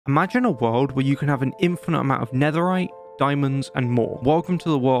Imagine a world where you can have an infinite amount of netherite, diamonds, and more. Welcome to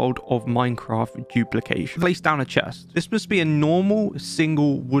the world of Minecraft duplication. Place down a chest. This must be a normal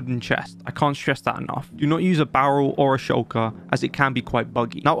single wooden chest. I can't stress that enough. Do not use a barrel or a shulker as it can be quite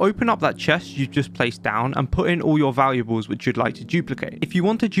buggy. Now open up that chest you've just placed down and put in all your valuables which you'd like to duplicate. If you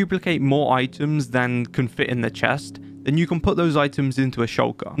want to duplicate more items than can fit in the chest, then you can put those items into a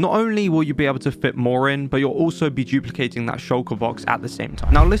shulker. Not only will you be able to fit more in, but you'll also be duplicating that shulker box at the same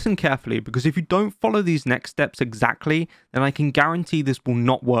time. Now listen carefully, because if you don't follow these next steps exactly, then I can guarantee this will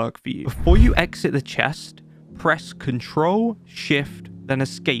not work for you. Before you exit the chest, press Ctrl, Shift, then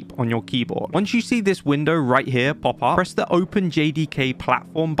escape on your keyboard. Once you see this window right here pop up, press the Open JDK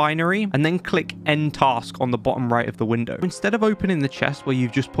platform binary and then click End Task on the bottom right of the window. Instead of opening the chest where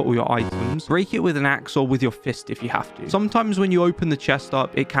you've just put all your items, break it with an axe or with your fist if you have to. Sometimes when you open the chest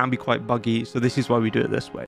up, it can be quite buggy, so this is why we do it this way.